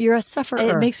you're a sufferer.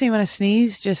 It makes me want to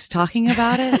sneeze just talking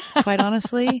about it, quite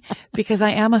honestly, because I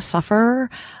am a sufferer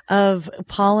of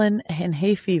pollen and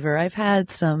hay fever. I've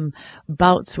had some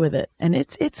bouts with it, and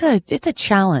it's a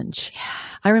challenge. Yeah.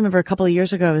 I remember a couple of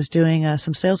years ago I was doing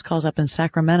some sales calls up in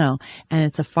Sacramento, and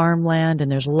it's a farmland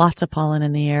and there's lots of pollen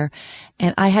in the air,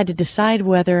 and I had to decide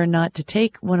whether or not to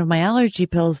take one of my allergy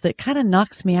pills that kind of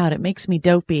knocks me out. It makes me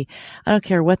dopey. I don't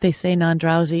care what they say,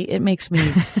 non-drowsy. It makes me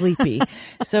sleepy.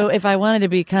 So if I wanted to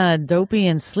be kind of dopey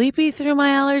and sleepy through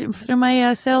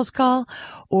my sales call,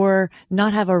 or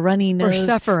not have a runny nose or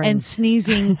suffering and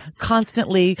sneezing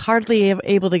constantly, hardly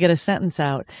able to get a sentence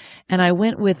out. And I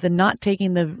went with the not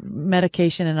taking the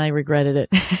medication, and I regretted it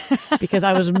because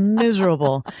I was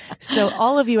miserable. So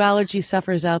all of you allergy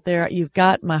sufferers out there, you've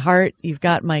got my heart, you've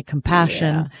got my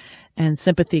compassion and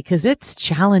sympathy, because it's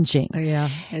challenging. Yeah,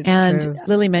 it's and true.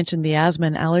 Lily mentioned the Asthma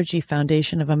and Allergy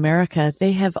Foundation of America.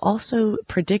 They have also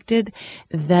predicted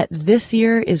that this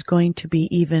year is going to be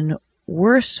even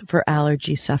worse for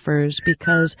allergy sufferers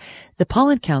because the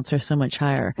pollen counts are so much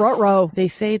higher. Ruh-roh. They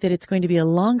say that it's going to be a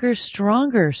longer,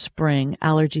 stronger spring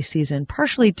allergy season,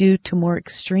 partially due to more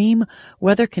extreme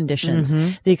weather conditions.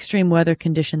 Mm-hmm. The extreme weather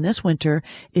condition this winter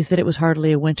is that it was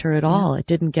hardly a winter at all. It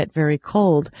didn't get very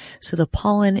cold. So the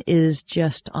pollen is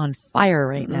just on fire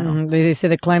right now. Mm-hmm. They say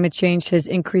that climate change has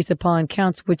increased the pollen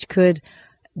counts, which could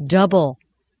double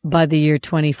by the year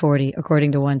 2040,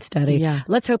 according to one study. Yeah.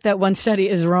 Let's hope that one study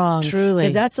is wrong. Truly.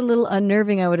 'Cause that's a little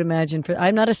unnerving, I would imagine.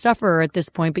 I'm not a sufferer at this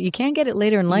point, but you can get it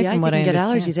later in life, from what I understand. You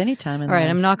can get allergies anytime in All right,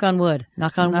 life. I'm knock on wood.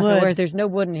 Knock on wood. There's no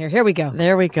wood in here. Here we go.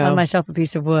 There we go. Found myself a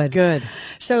piece of wood. Good.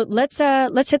 So let's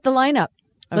hit the lineup.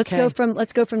 Let's Okay.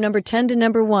 go from number 10 to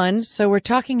number 1. So we're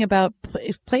talking about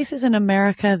places in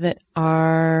America that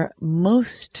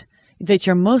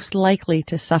you're most likely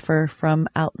to suffer from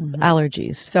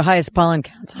allergies. So highest pollen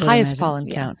counts. Highest pollen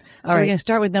count. So we're going to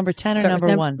start with number 10 or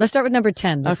number 1? Let's start with number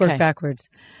 10. Let's work backwards.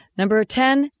 Number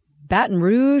 10, Baton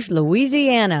Rouge,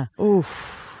 Louisiana.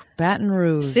 Oof. Baton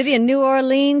Rouge. City of New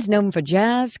Orleans, known for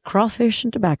jazz, crawfish,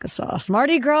 and tobacco sauce.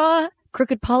 Mardi Gras,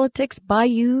 crooked politics,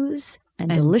 bayous, and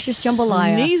delicious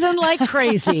jambalaya. Sneezing like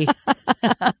crazy.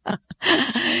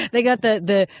 They got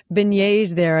the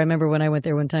beignets there. I remember when I went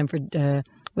there one time for,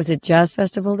 was it Jazz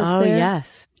Festival that's there? Oh,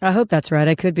 yes. I hope that's right.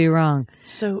 I could be wrong.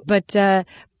 But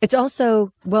it's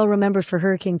also well remembered for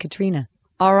Hurricane Katrina.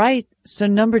 All right. So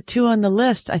number 2 on the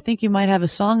list, I think you might have a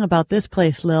song about this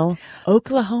place, Lil.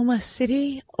 Oklahoma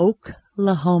City,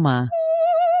 Oklahoma.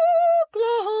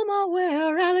 Oklahoma,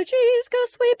 where allergies go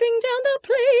sweeping down the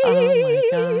plain. Oh my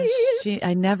gosh.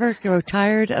 I never grow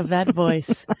tired of that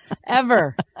voice.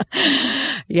 Ever.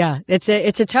 Yeah, it's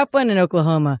a tough one in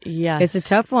Oklahoma. Yes. It's a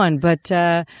tough one, but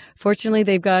fortunately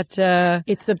they've got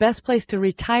it's the best place to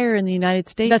retire in the United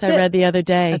States. That's I read the other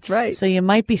day. That's right. So you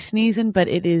might be sneezing, but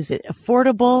it is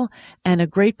affordable and a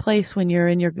great place when you're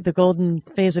in the golden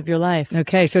phase of your life.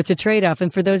 Okay, so it's a trade-off,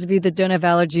 and for those of you that don't have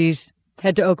allergies,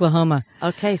 head to Oklahoma.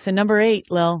 Okay, so number 8,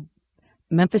 Lil.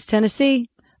 Memphis, Tennessee.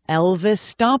 Elvis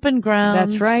stomping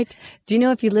grounds. That's right. Do you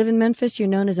know if you live in Memphis, you're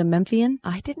known as a Memphian?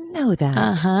 I didn't know that.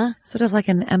 Uh-huh. Sort of like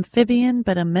an amphibian,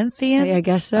 but a Memphian? I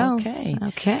guess so.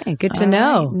 Okay. Good to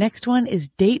know. Right. Next one is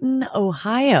Dayton,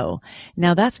 Ohio.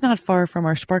 Now, that's not far from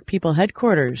our Spark People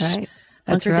headquarters. Right.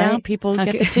 Hunker down, people.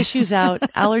 Get the tissues out.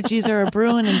 Allergies are a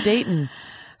brewing in Dayton.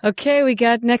 Okay, we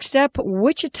got next up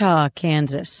Wichita,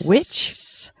 Kansas.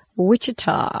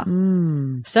 Wichita.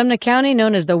 Sumner County,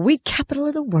 known as the wheat capital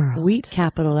of the world. Wheat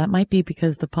capital. That might be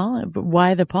because the pollen. But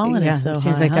why the pollen is so high?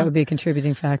 Seems like that would be a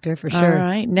contributing factor for sure. All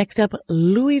right. Next up,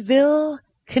 Louisville,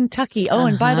 Kentucky. Oh,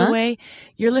 and by the way,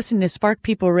 you're listening to Spark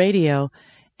People Radio,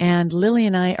 And Lily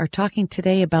and I are talking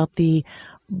today about the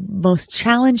most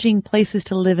challenging places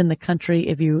to live in the country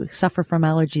if you suffer from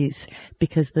allergies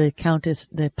because the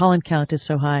pollen count is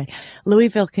so high.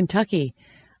 Louisville, Kentucky.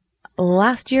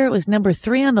 Last year it was number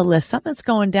 3 on the list. Something's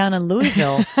going down in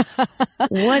Louisville.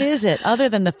 What is it? Other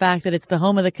than the fact that it's the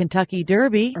home of the Kentucky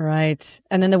Derby. Right.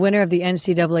 And then the winner of the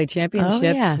NCAA championships.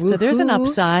 Oh, yeah. So there's an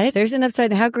upside. There's an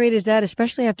upside. And how great is that?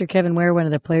 Especially after Kevin Ware, one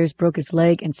of the players, broke his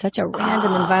leg in such a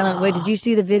random and violent way. Did you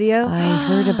see the video? I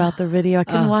heard about the video. I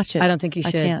couldn't watch it. I don't think you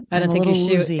should. I can't. I don't think you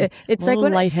should. It's like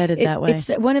lightheaded that way. It's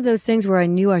one of those things where I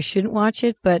knew I shouldn't watch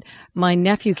it, but my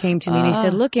nephew came to me and he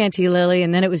said, "Look, Auntie Lily,"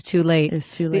 and then it was too late. It was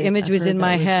too late. The image was in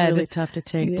my head. Really tough to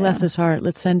take. Yeah. Bless his heart.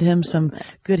 Let's send him some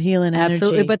good healing energy.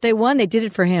 Absolutely, but they won. They did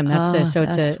it for him. So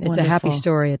it's a happy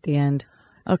story at the end.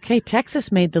 Okay,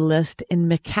 Texas made the list in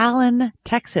McAllen,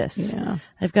 Texas. Yeah.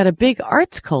 They've got a big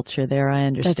arts culture there, I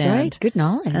understand. That's right. Good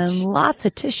knowledge. And lots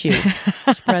of tissue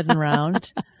spreading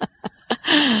around.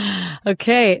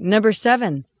 Okay, number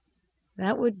 7.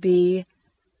 That would be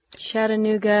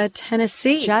Chattanooga,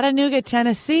 Tennessee. Chattanooga,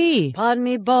 Tennessee. Pardon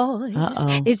me, boys.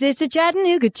 Is this a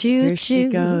Chattanooga choo-choo? There she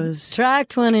goes. Track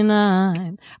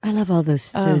 29. I love all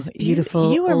those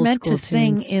beautiful You were old meant to tunes.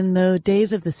 sing in the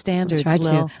days of the standards, I try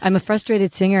to. I'm a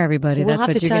frustrated singer, everybody. We'll That's have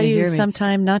what to you're tell going to hear you me.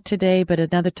 sometime, not today, but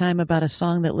another time, about a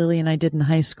song that Lily and I did in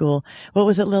high school. What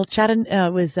was it, Lil?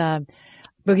 It was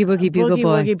Boogie Boogie Bugle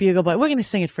Boy. Boogie Bugle Boy. We're going to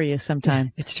sing it for you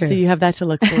sometime. It's true. So you have that to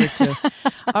look forward to.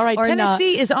 All right,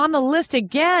 Tennessee is on the list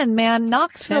again, man.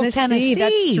 Knoxville, Tennessee.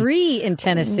 That's 3 in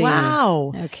Tennessee.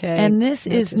 Wow. Okay. And this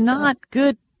is not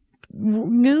good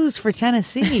news for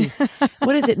Tennessee.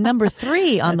 What is it? Number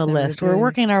 3 on the list. 3. We're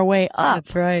working our way up.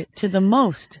 That's right. To the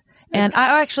most. And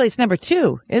actually, it's number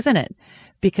 2, isn't it?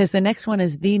 Because the next one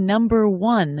is the number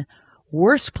 1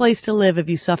 worst place to live if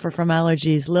you suffer from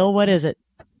allergies. Lil, what is it?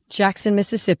 Jackson,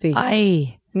 Mississippi.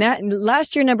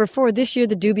 Last year, number 4. This year,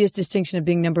 the dubious distinction of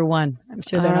being number 1. I'm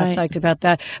sure they're not psyched about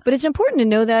that. But it's important to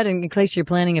know that in case you're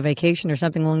planning a vacation or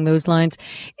something along those lines.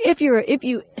 If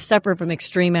you suffer from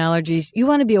extreme allergies, you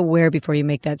want to be aware before you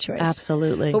make that choice.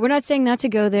 Absolutely. But we're not saying not to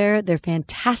go there. They're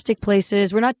fantastic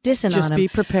places. We're not dissing on them. Just be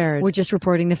prepared. We're just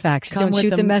reporting the facts. Don't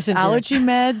shoot the messenger. Allergy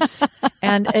meds.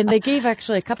 and they gave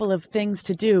actually a couple of things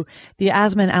to do. The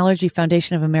Asthma and Allergy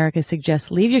Foundation of America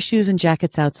suggests leave your shoes and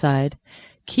jackets outside.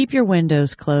 Keep your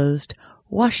windows closed.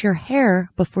 Wash your hair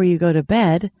before you go to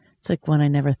bed. It's like one I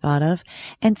never thought of.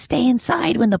 And stay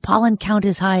inside when the pollen count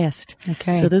is highest.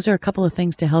 Okay. So those are a couple of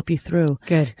things to help you through.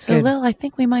 Good. So, Lil, I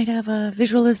think we might have a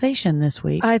visualization this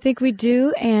week. I think we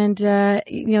do. And,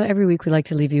 every week we like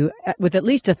to leave you with at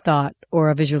least a thought or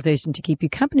a visualization to keep you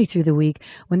company through the week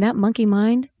when that monkey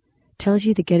mind tells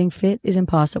you that getting fit is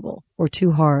impossible or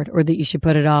too hard or that you should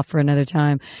put it off for another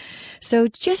time. So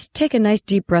just take a nice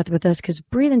deep breath with us because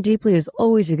breathing deeply is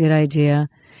always a good idea.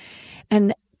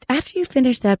 And after you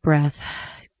finish that breath,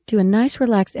 do a nice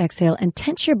relaxed exhale and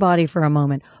tense your body for a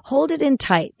moment. Hold it in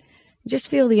tight. Just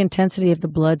feel the intensity of the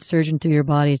blood surging through your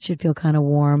body. It should feel kind of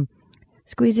warm.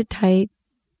 Squeeze it tight.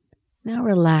 Now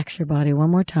relax your body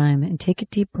one more time and take a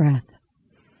deep breath.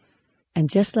 And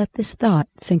just let this thought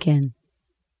sink in.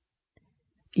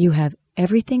 You have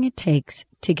everything it takes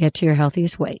to get to your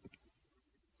healthiest weight.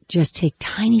 Just take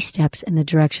tiny steps in the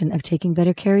direction of taking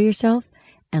better care of yourself,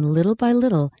 and little by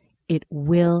little, it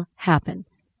will happen.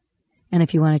 And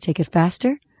if you want to take it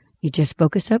faster, you just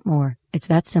focus up more. It's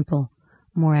that simple.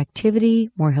 More activity,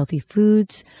 more healthy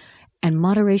foods, and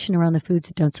moderation around the foods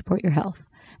that don't support your health.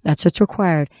 That's what's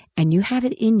required, and you have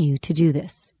it in you to do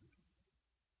this.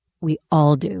 We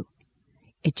all do.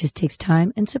 It just takes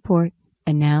time and support,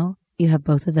 and now you have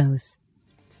both of those.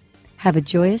 Have a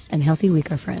joyous and healthy week,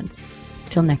 our friends.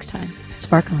 Till next time,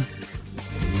 spark on.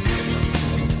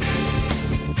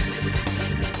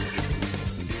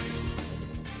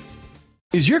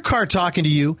 Is your car talking to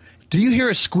you? Do you hear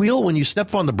a squeal when you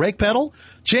step on the brake pedal?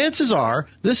 Chances are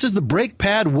this is the brake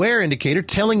pad wear indicator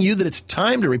telling you that it's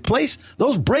time to replace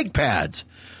those brake pads.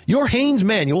 Your Haynes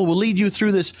manual will lead you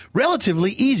through this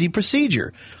relatively easy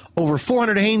procedure. Over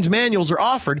 400 Haynes manuals are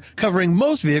offered, covering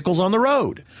most vehicles on the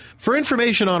road. For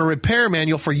information on a repair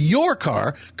manual for your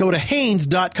car, go to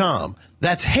Haynes.com.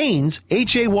 That's Haynes,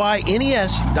 Haynes.com.